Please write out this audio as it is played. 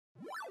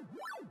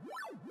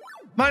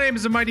My name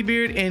is the Mighty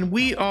Beard, and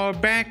we are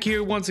back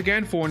here once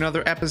again for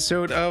another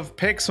episode of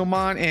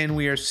Pixelmon, and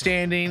we are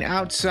standing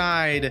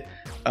outside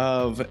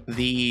of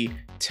the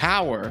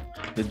tower,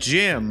 the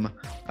gym,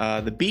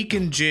 the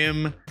beacon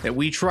gym that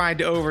we tried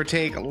to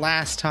overtake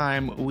last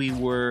time we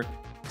were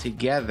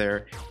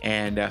together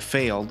and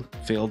failed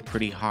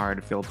pretty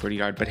hard.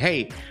 But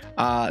hey,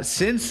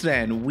 since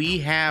then we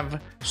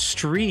have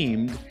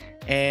streamed,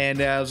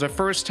 and it was our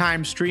first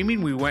time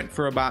streaming. We went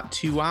for about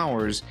 2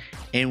 hours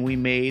and we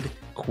made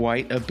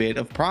quite a bit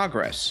of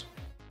progress.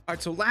 All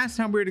right, so last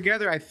time we were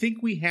together, I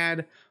think we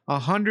had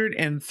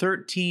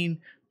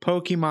 113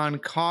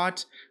 Pokemon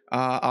caught.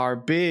 Our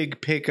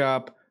big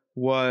pickup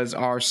was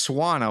our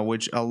Swanna,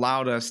 which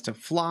allowed us to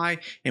fly,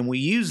 and we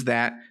used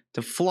that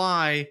to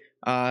fly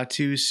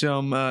to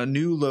some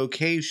new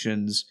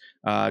locations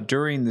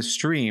during the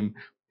stream.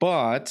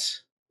 But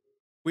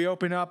we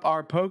open up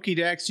our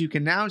Pokédex, you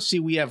can now see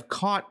we have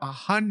caught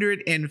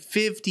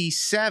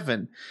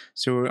 157.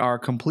 So our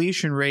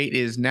completion rate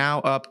is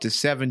now up to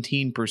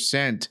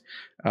 17%.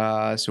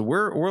 So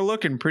we're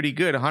looking pretty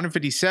good.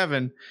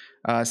 157,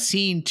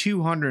 seen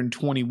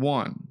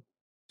 221.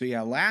 So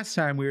yeah, last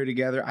time we were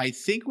together, I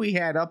think we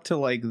had up to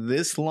like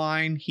this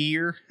line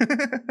here.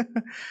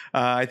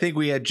 I think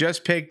we had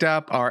just picked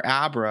up our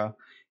Abra,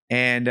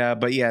 and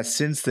but yeah,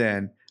 since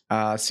then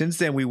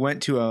we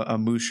went to a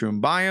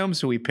mushroom biome,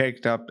 so we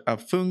picked up a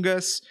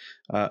Fungus,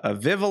 a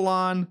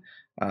Vivillon,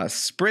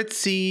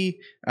 Spritzy.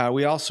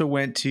 We also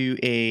went to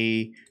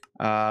the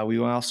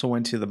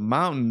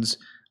mountains.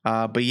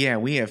 But yeah,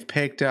 we have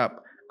picked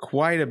up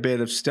quite a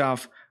bit of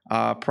stuff.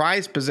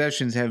 Prize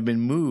possessions have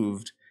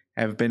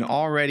been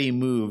already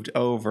moved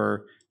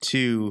over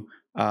to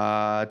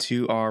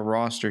our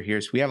roster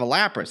here. So we have a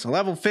Lapras, a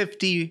level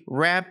 50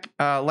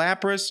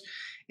 Lapras,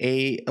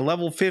 a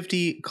level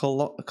 50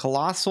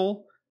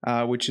 Colossal,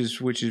 which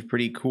is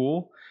pretty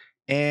cool.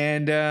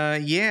 And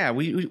yeah,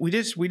 we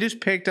just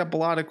picked up a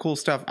lot of cool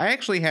stuff. I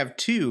actually have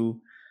 2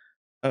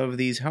 of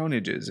these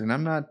Honages, and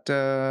I'm not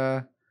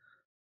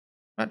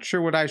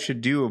sure what I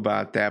should do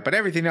about that. But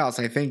everything else,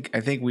 I think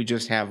we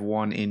just have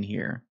 1 in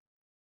here.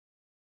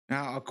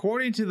 Now,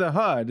 according to the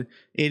HUD,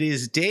 it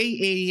is day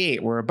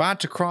 88. We're about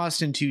to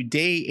cross into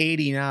day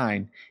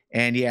 89.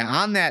 And yeah,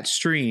 on that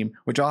stream,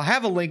 which I'll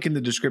have a link in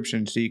the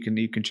description so you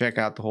can check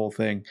out the whole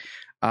thing.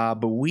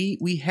 But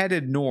we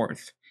headed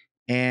north,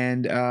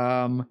 and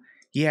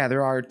yeah,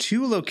 there are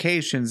 2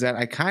 locations that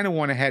I kind of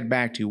want to head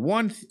back to.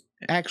 One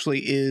actually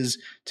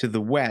is to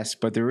the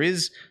west, but there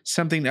is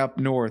something up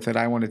north that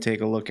I want to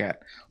take a look at.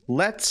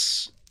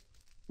 Let's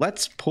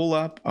pull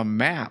up a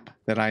map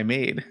that I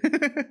made.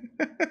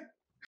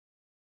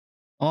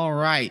 All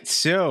right,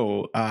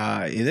 so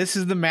this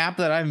is the map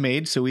that I've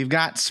made. So we've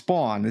got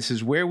spawn. This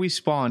is where we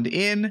spawned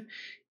in,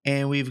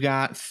 and we've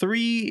got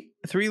three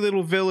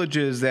little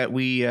villages that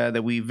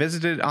we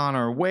visited on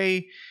our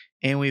way,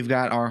 and we've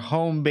got our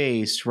home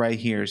base right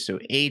here. So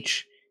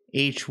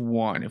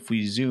H1. If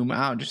we zoom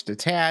out just a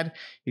tad,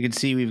 you can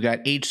see we've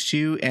got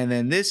H2, and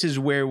then this is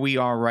where we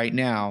are right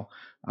now,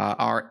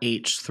 our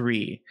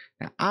H3.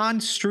 Now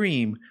on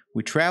stream,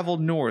 we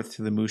traveled north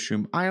to the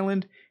Mushroom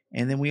Island.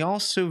 And then we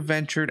also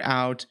ventured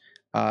out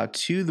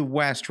to the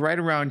west, right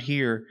around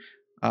here,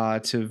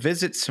 to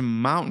visit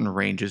some mountain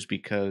ranges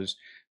because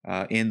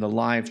in the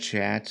live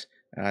chat,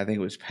 I think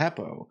it was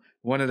Peppo,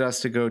 wanted us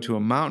to go to a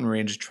mountain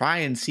range, try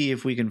and see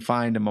if we can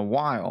find him a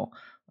while.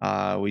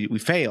 We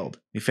failed.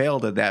 We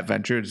failed at that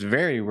venture. It's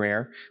very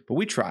rare, but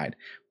we tried.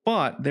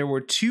 But there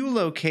were 2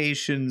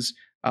 locations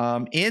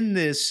in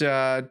this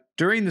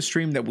during the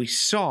stream that we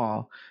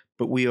saw,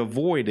 but we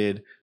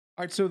avoided.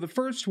 All right, so the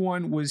first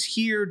one was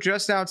here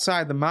just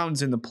outside the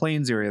mountains in the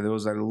plains area. There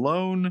was a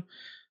lone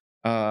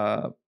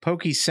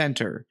Poke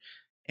Center,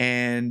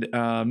 and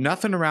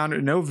nothing around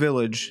it, no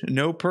village,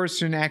 no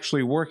person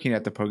actually working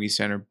at the Poke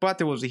Center, but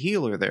there was a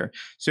healer there.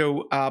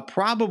 So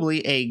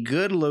probably a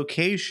good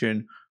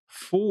location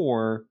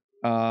for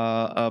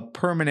a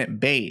permanent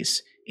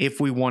base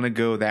if we want to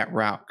go that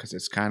route, because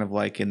it's kind of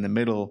like in the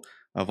middle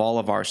of all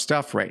of our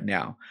stuff right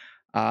now.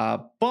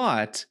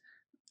 But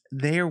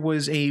there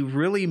was a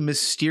really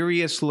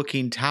mysterious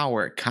looking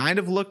tower. It kind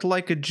of looked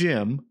like a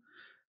gym,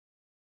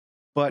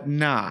 but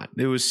not.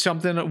 There was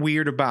something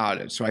weird about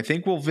it. So I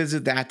think we'll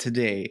visit that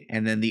today.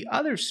 And then the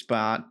other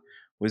spot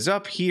was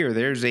up here.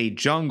 There's a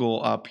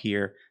jungle up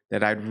here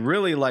that I'd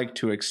really like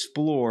to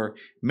explore,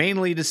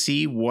 mainly to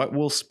see what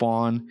will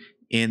spawn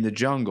in the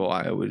jungle.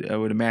 I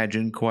would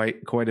imagine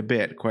quite a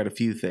bit, quite a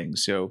few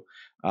things. So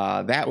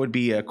that would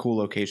be a cool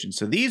location.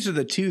 So these are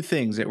the 2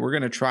 things that we're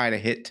going to try to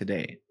hit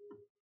today.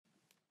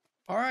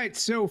 All right,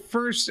 so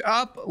first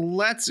up,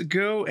 let's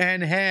go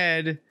and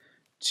head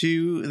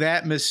to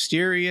that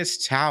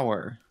mysterious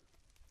tower.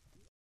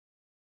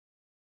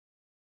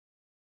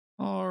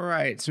 All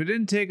right, so it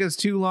didn't take us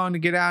too long to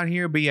get out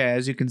here, but yeah,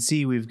 as you can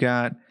see, we've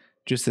got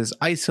just this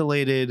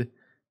isolated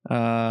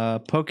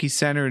Poke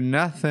Center,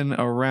 nothing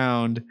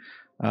around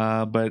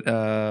but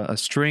a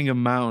string of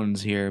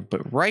mountains here.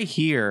 But right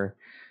here,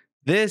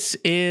 This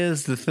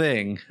is the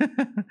thing.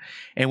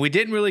 And we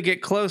didn't really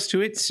get close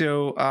to it,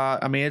 so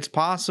I mean it's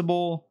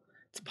possible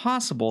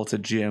it's a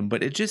gym,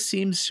 but it just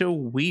seems so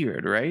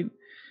weird, right?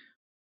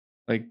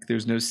 Like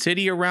there's no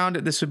city around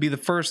it. This would be the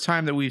first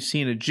time that we've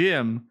seen a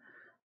gym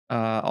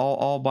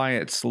all by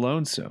its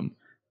lonesome.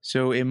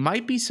 So it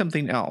might be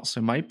something else.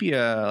 It might be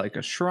a like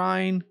a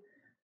shrine.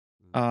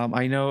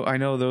 I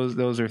know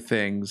those are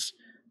things.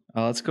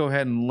 Let's go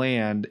ahead and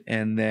land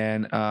and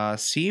then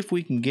see if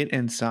we can get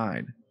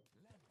inside.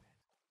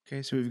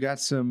 Okay, so we've got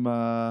some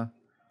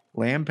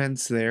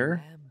lampents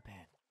there.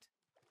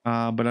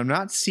 But I'm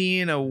not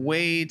seeing a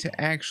way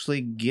to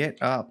actually get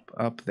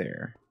up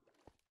there.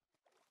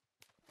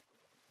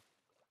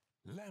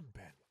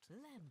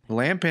 The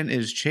lampent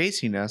is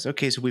chasing us.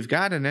 Okay, so we've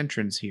got an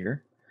entrance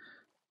here.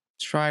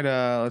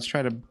 Let's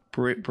try to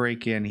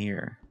break in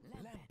here.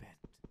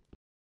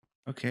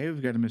 Okay,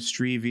 we've got a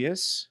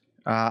mischievous.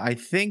 I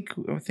think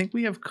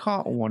we have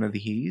caught one of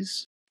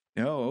these.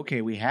 No,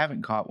 okay, we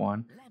haven't caught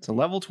one. It's a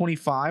level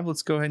 25.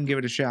 Let's go ahead and give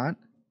it a shot.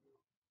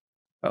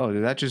 Oh,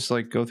 did that just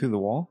like go through the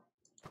wall?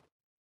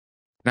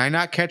 Can I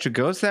not catch a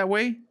ghost that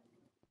way?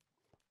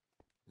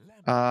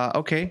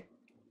 Okay.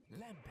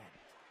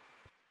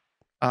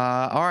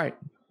 All right.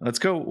 Let's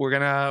go. We're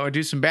gonna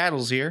do some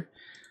battles here.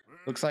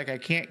 Looks like I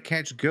can't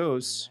catch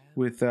ghosts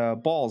with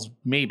balls.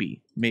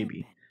 Maybe.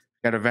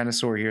 Got a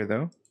Venusaur here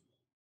though.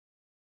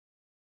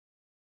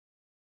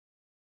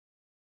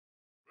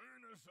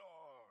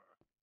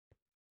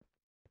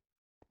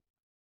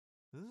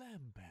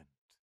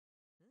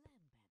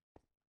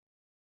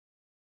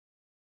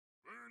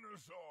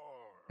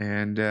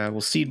 And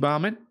we'll seed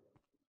bomb it.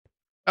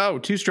 Oh,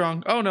 too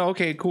strong. Oh no.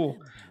 Okay, cool.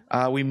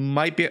 We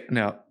might be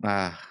no.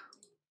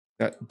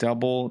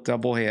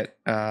 Double hit.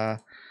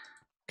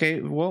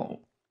 Okay.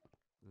 Well.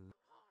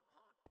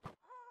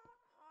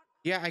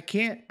 Yeah, I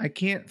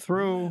can't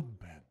throw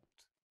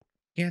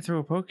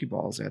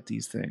Pokeballs at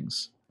these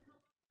things.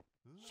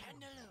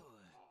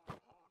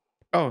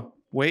 Oh,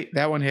 wait,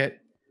 that one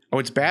hit. Oh,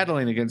 it's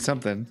battling against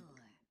something.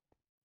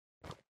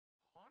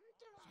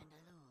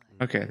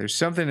 Okay, there's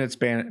something it's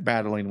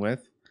battling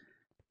with.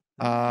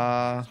 We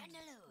got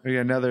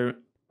another.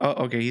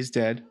 Oh, okay, he's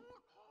dead.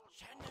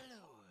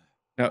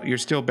 No, you're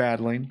still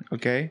battling.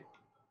 Okay.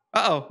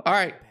 Uh-oh. All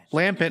right,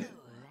 Lampent.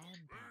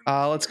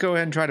 Let's go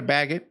ahead and try to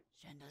bag it.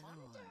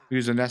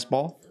 Use a nest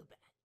ball.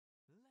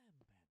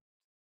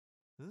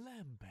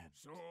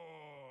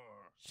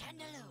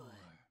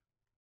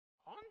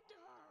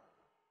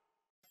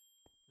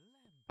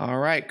 All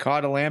right,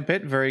 caught a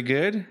Lampent. Very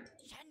good.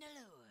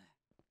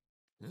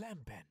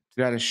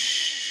 Got a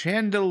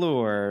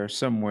Chandelure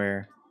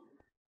somewhere.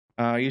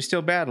 You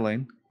still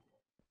battling?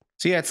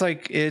 So yeah,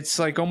 it's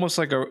like almost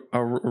like a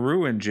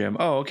ruin gym.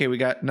 Oh, okay, we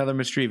got another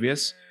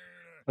mischievous.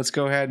 Let's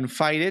go ahead and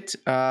fight it.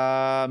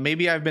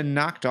 Maybe I've been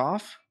knocked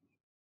off.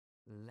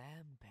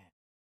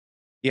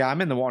 Yeah,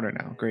 I'm in the water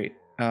now. Great.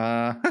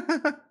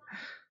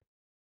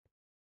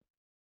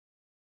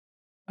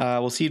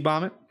 We'll seed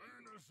bomb it.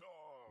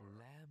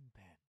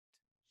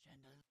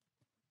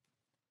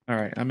 All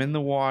right, I'm in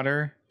the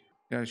water.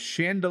 Got a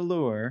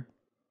Chandelure.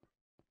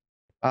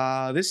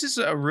 This is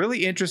a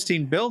really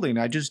interesting building.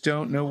 I just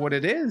don't know what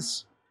it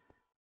is.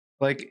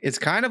 Like, it's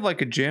kind of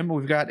like a gym.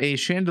 We've got a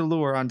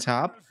Chandelure on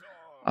top.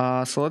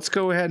 So let's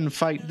go ahead and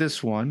fight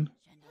this one.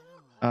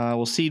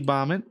 We'll seed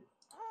bomb it.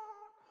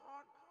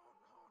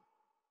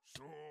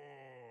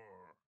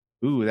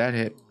 Ooh, that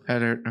hit.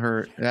 That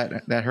hurt.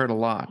 That hurt a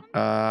lot.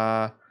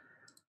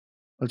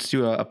 Let's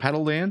do a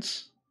pedal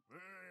dance.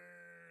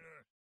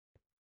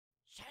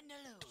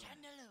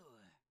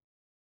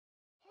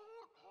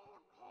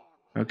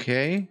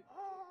 Okay,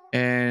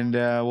 and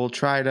we'll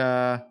try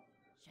to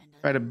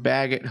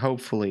bag it.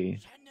 Hopefully.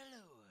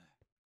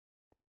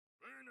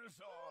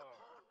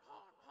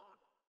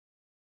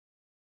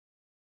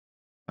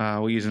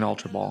 We'll use an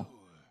Ultra Ball.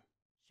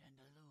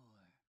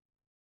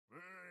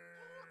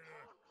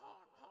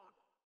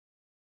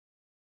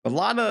 A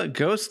lot of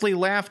ghostly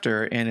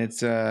laughter, and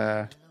it's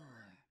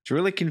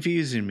really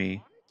confusing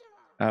me.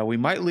 We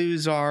might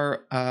lose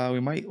our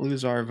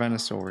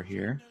Venusaur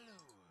here.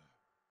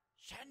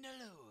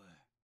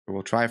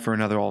 We'll try for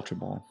another Ultra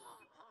Ball.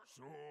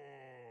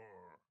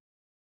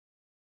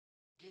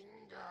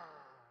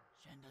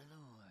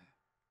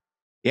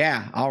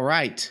 Yeah, all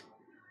right.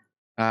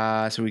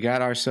 So we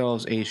got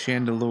ourselves a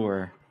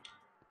Chandelure.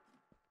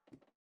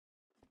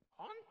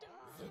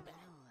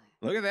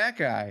 Look at that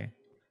guy.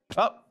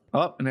 Up,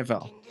 and it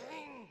fell.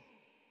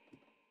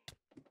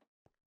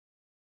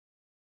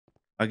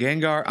 A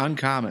Gengar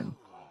uncommon.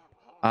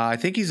 I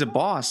think he's a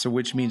boss, so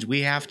which means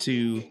we have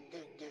to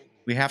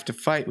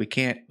fight. We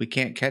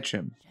can't catch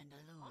him.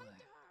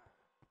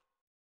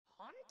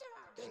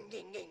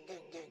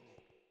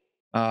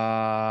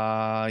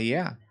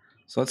 Yeah.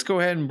 So let's go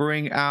ahead and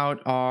bring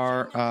out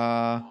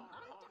our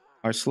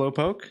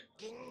Slowpoke.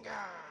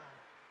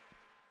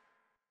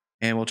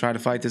 And we'll try to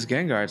fight this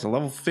Gengar. It's a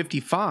level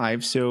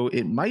 55, so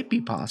it might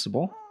be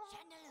possible.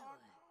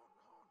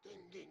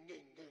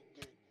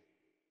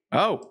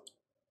 Oh.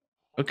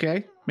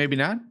 Okay, maybe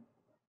not.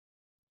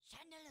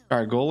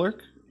 Try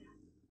Golurk.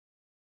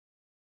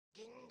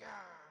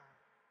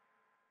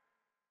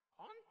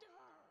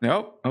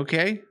 Nope.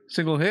 Okay.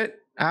 Single hit.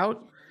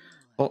 Out.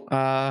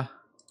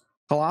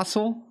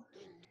 Colossal.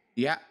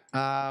 Yeah.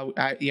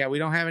 Yeah, we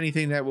don't have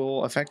anything that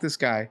will affect this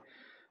guy.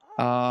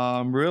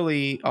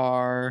 Really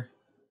our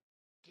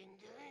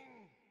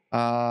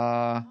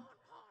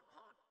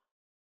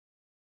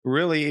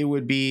really it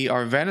would be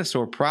our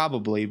Venusaur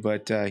probably,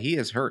 but he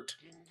is hurt.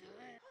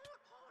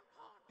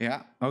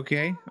 Yeah,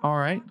 okay. All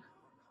right.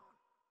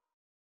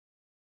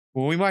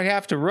 Well, we might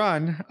have to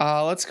run.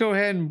 Let's go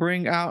ahead and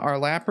bring out our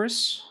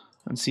Lapras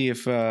and see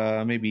if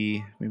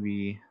maybe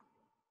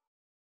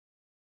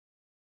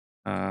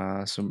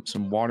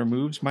some water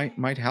moves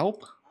might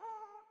help.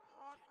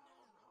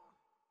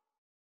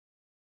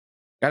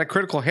 Got a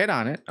critical hit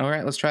on it. All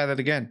right, let's try that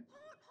again.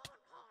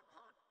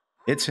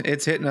 It's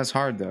hitting us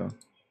hard though.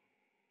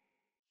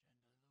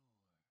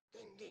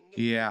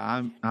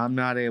 Yeah, I'm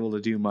not able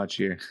to do much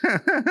here.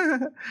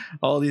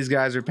 All these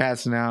guys are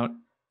passing out.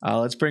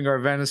 Let's bring our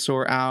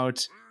Venusaur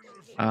out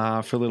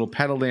for a little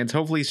pedal dance.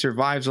 Hopefully he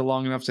survives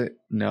long enough to...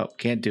 Nope,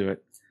 can't do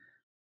it.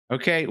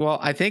 Okay, well,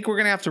 I think we're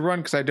going to have to run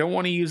because I don't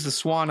want to use the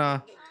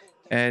Swanna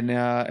and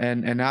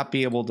not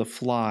be able to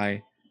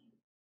fly.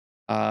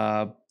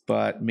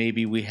 But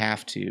maybe we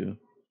have to.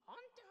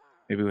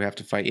 Maybe we have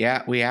to fight.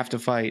 Yeah, we have to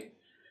fight.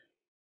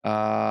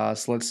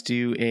 So let's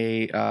do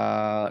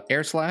a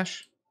air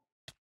slash.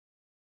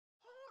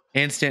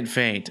 Instant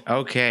faint.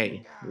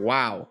 Okay.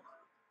 Wow.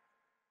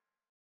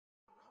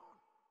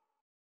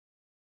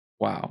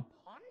 Wow.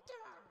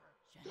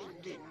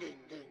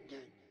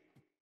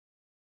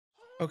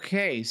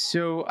 Okay,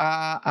 so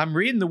I'm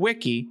reading the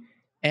wiki,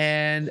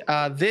 and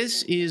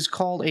this is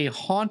called a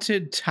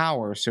haunted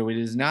tower. So it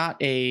is not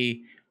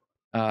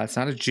it's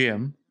not a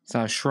gym, it's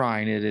not a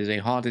shrine. It is a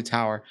haunted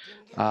tower.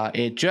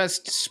 It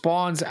just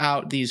spawns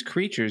out these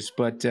creatures,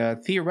 but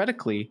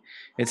theoretically,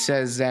 it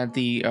says that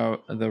the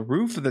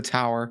roof of the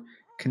tower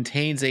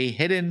contains a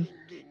hidden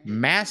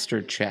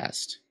master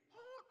chest,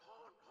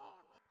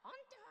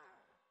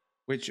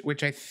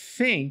 which I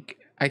think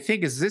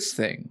is this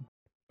thing.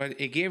 But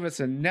it gave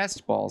us a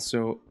nest ball,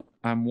 so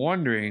I'm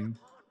wondering.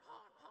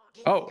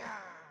 Oh,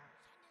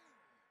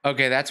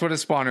 okay, that's what a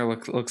spawner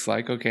looks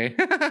like. Okay,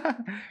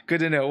 good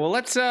to know. Well,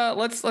 let's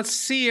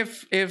see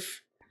if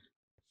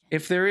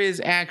there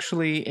is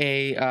actually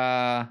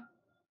a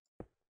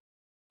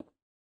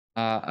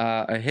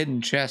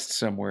hidden chest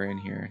somewhere in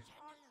here.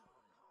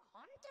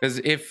 Because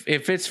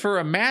if it's for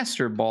a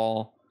master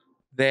ball,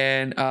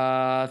 then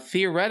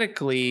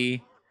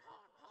theoretically,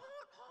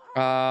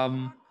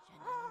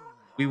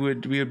 we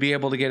would be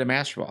able to get a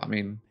master ball. I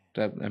mean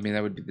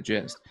that would be the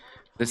gist.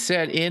 It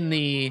said in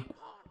the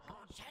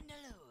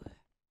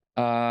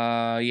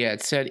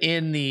it said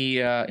in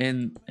the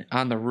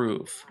on the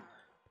roof.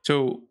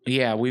 So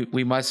yeah,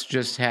 we must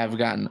just have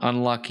gotten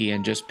unlucky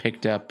and just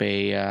picked up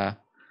a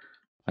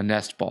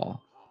nest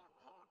ball.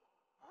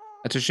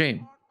 That's a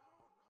shame.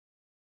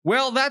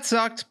 Well, that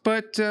sucked,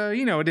 but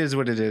you know, it is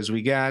what it is.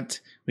 We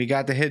got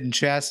the hidden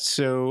chest.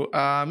 So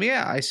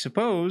yeah, I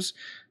suppose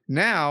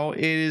now it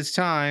is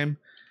time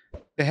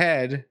to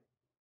head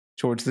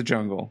towards the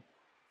jungle.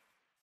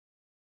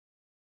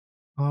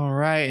 All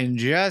right, and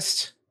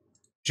just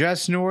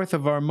north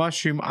of our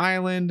mushroom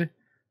island,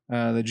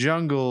 the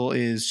jungle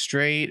is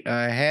straight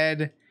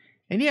ahead.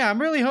 And yeah,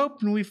 I'm really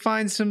hoping we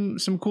find some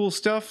cool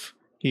stuff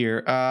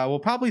here. We'll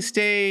probably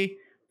stay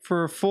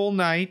for a full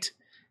night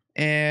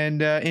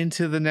and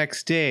into the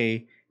next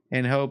day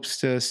in hopes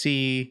to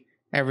see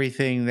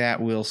everything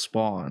that will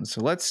spawn.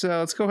 So let's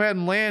go ahead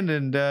and land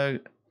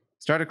and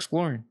start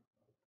exploring.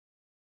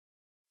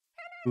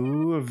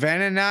 Ooh, a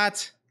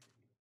Venonat.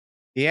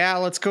 Yeah,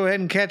 let's go ahead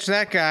and catch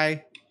that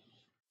guy.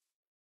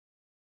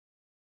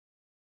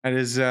 That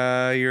is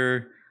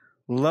your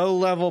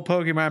low-level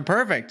Pokemon.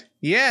 Perfect.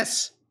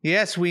 Yes.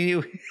 Yes,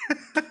 we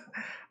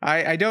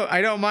I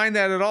don't mind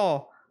that at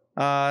all.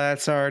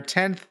 That's our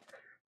 10th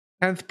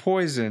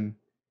poison.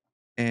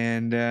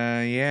 And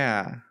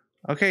yeah.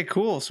 Okay,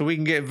 cool. So we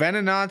can get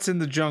Venonats in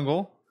the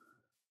jungle.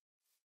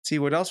 See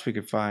what else we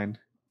could find.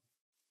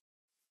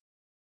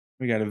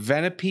 We got a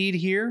Venipede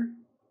here.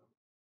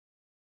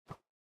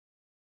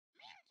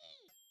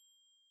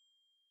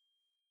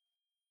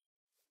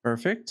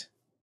 Perfect.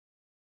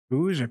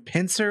 Ooh, is there a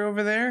Pinsir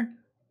over there?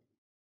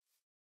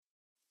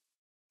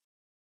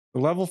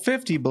 Level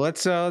 50,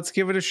 but let's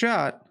give it a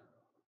shot.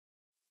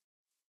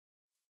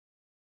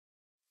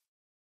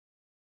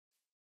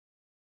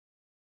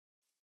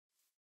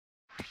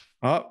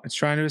 Oh, it's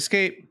trying to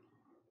escape.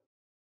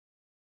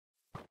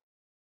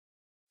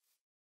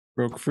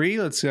 Broke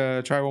free. Let's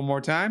try one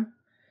more time.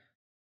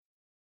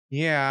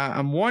 Yeah,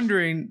 I'm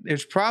wondering,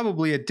 there's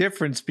probably a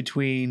difference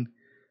between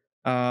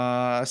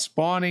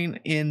spawning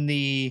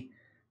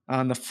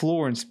on the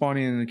floor and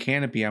spawning in the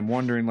canopy. I'm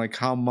wondering like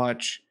how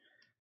much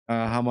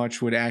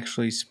would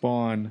actually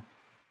spawn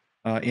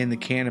in the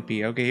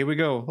canopy. Okay, here we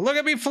go. Look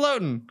at me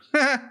floating.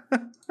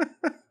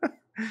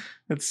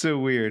 That's so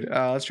weird.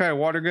 Let's try a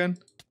water gun.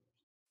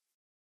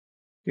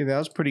 Okay, that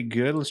was pretty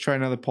good. Let's try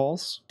another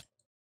pulse.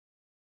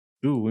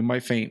 Ooh, we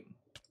might faint.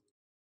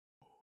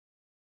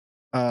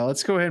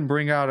 Let's go ahead and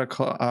bring out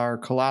our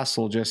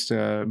Colossal just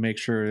to make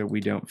sure that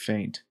we don't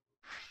faint.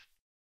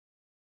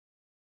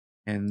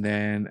 And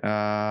then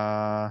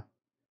I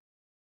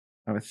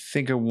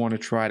think I want to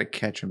try to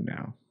catch him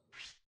now.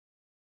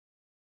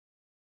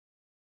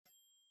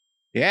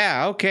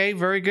 Yeah, okay,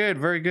 very good,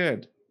 very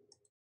good.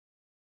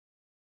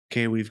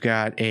 Okay, we've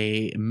got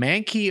a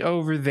Mankey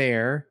over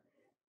there.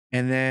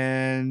 And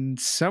then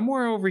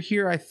somewhere over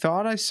here, I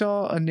thought I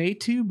saw a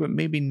Natu, but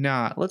maybe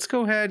not. Let's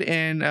go ahead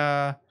and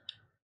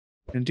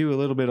do a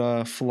little bit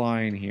of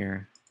flying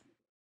here.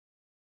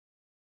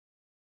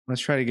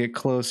 Let's try to get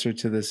closer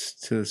to this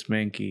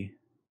Mankey.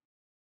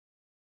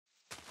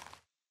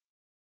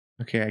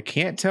 Okay, I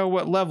can't tell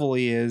what level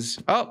he is.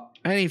 Oh,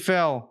 and he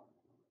fell.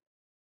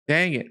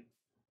 Dang it.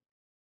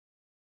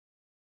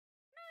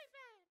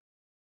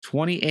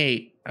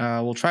 28.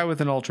 We'll try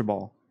with an Ultra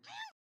Ball.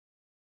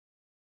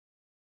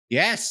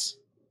 Yes,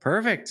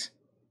 perfect.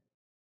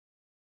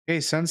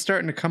 Okay, sun's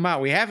starting to come out.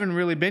 We haven't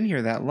really been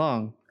here that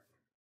long.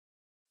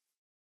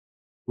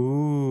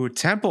 Ooh,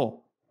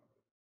 temple.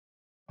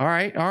 All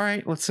right, all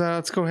right. Let's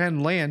go ahead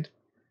and land.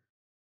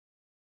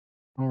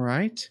 All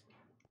right.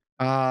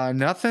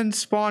 Nothing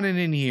spawning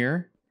in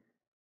here.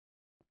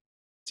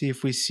 See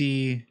if we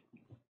see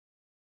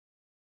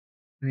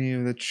any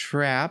of the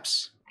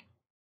traps.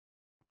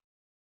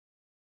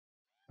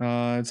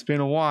 It's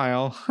been a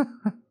while.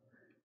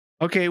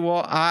 Okay,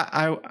 well,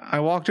 I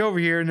walked over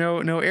here.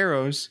 No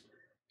arrows.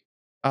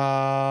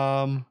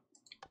 Oh,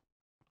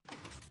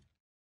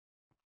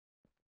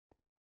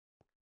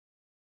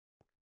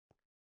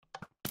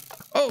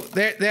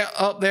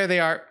 there they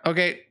are.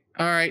 Okay,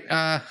 all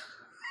right.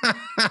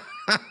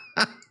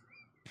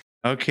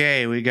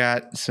 Okay, we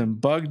got some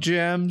bug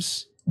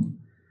gems,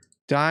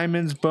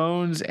 diamonds,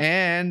 bones,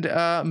 and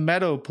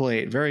meadow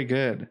plate. Very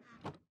good.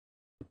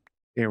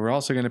 Okay, we're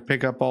also going to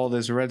pick up all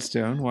this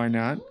redstone. Why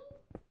not?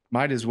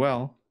 Might as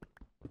well.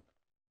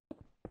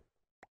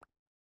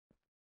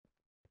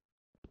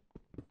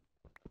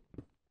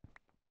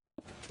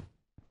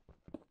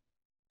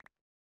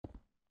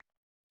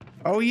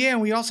 Oh yeah,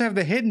 and we also have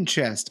the hidden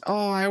chest.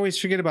 Oh, I always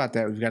forget about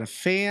that. We've got a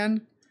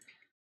fan,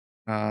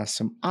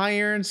 some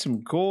iron,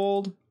 some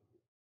gold,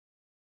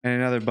 and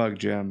another bug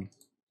gem.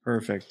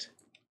 Perfect.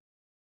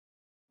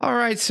 All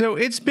right, so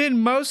it's been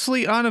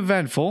mostly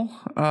uneventful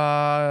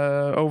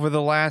over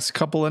the last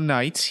couple of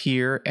nights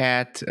here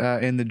at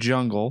in the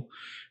jungle.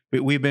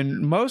 We've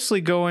been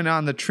mostly going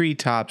on the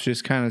treetops,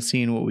 just kind of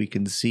seeing what we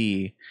can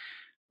see.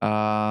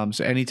 So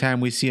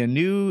anytime we see a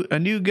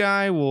new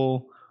guy,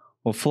 we'll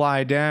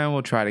fly down.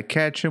 We'll try to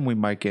catch him. We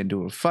might get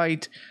into a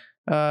fight.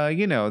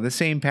 You know, the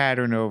same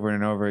pattern over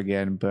and over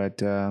again.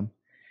 But yeah,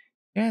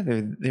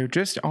 there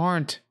just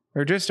aren't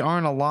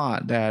a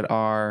lot that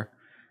are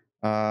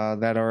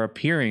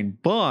appearing.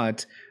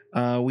 But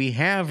we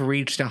have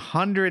reached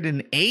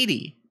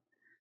 180.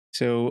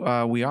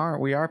 So we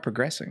are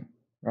progressing.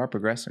 We are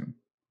progressing.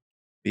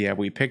 Yeah,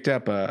 we picked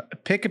up a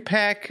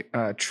Pick-a-Peck,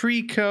 a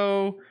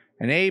Trico,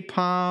 an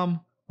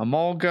Apom, a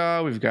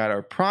Mulga. We've got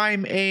our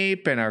Prime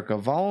Ape and our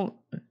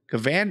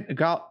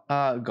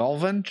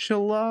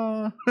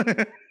Galvantula.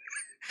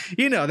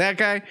 You know, that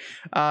guy.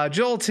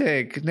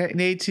 Joltik,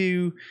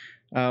 Natu,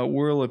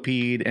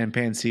 Whirlipede, and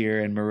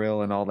Panseer, and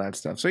Marill, and all that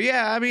stuff. So,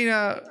 yeah, I mean,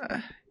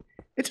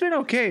 it's been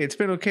okay. It's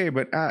been okay,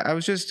 but I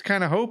was just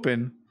kind of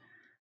hoping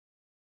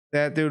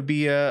that there would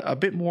be a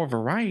bit more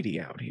variety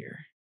out here.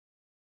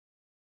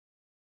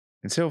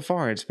 And so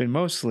far, it's been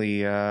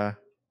mostly the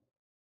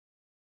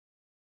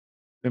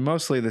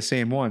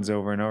same ones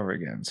over and over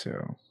again.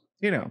 So,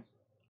 you know.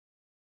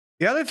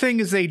 The other thing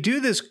is they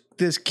do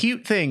this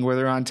cute thing where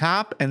they're on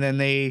top and then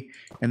they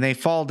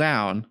fall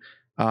down.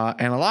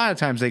 And a lot of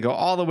times they go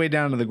all the way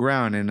down to the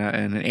ground in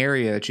an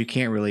area that you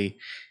can't really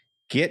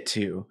get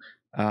to.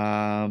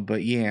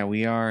 But yeah,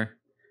 we are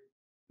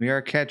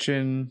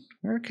catching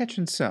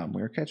some.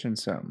 We're catching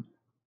some.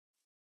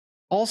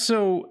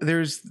 Also,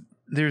 there's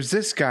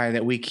this guy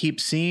that we keep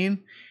seeing,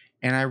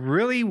 and I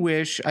really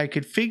wish I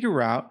could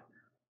figure out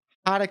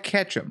how to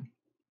catch him.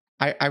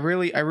 I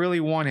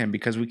really want him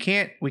because we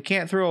can't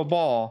throw a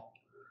ball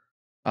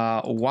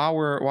while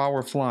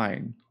we're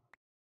flying.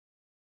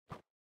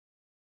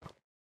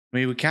 I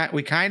mean,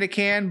 we kind of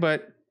can,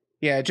 but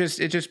yeah, it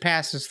just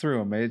passes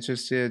through him. It's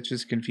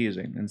just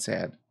confusing and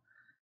sad.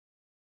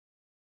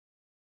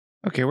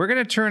 Okay, we're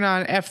gonna turn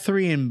on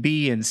F3 and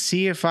B and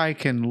see if I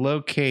can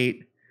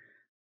locate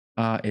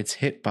its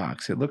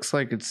hitbox. It looks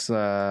like it's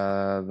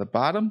the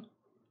bottom.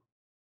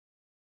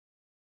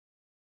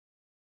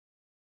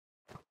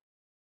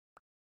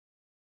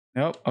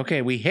 Nope.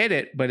 Okay, we hit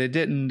it, but it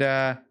didn't.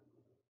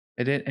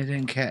 It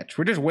didn't catch.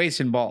 We're just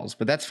wasting balls,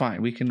 but that's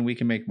fine. We can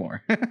make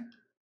more.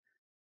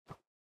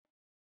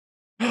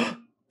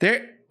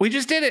 There, we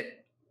just did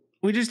it.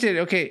 We just did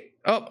it. Okay.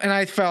 Oh, and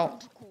I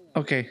fell.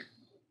 Okay.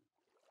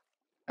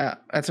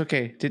 That's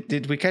okay.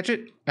 Did we catch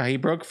it? He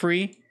broke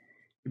free.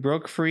 He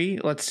broke free.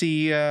 Let's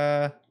see.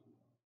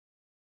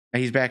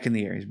 He's back in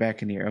the air. He's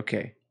back in the air.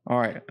 Okay. All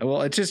right.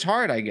 Well, it's just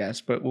hard, I guess,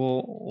 but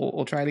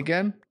we'll try it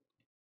again.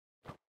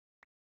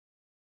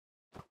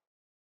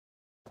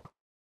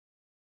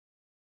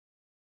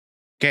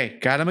 Okay,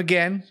 got him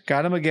again.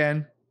 Got him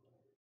again.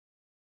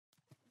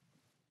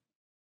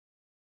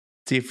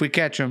 See if we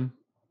catch him.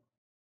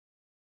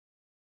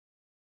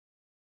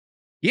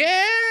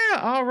 Yeah!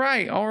 All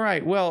right, all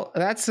right. Well,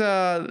 that's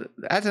an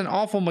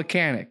awful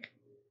mechanic.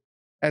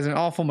 As an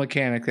awful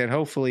mechanic that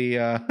hopefully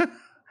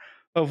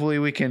hopefully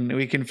we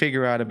can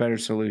figure out a better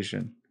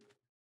solution.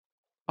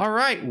 All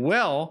right.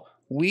 Well,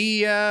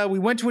 we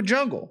went to a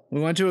jungle.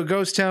 We went to a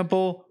ghost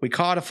temple. We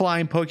caught a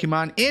flying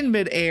Pokemon in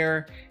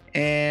midair,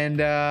 and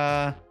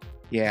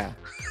yeah.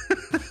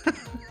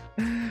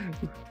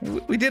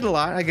 We did a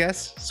lot, I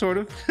guess, sort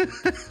of.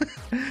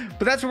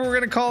 But that's what we're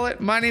going to call it.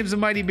 My name's the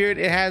Mighty Beard.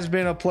 It has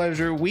been a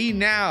pleasure. We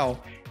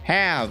now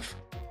have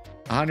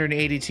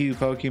 182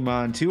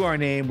 Pokemon to our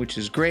name, which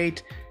is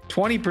great.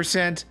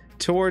 20%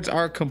 towards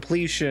our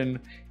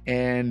completion.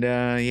 And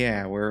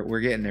yeah,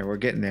 we're getting there. We're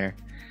getting there.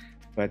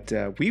 But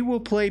we will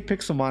play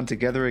Pixelmon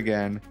together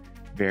again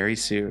very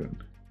soon.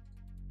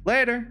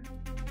 Later.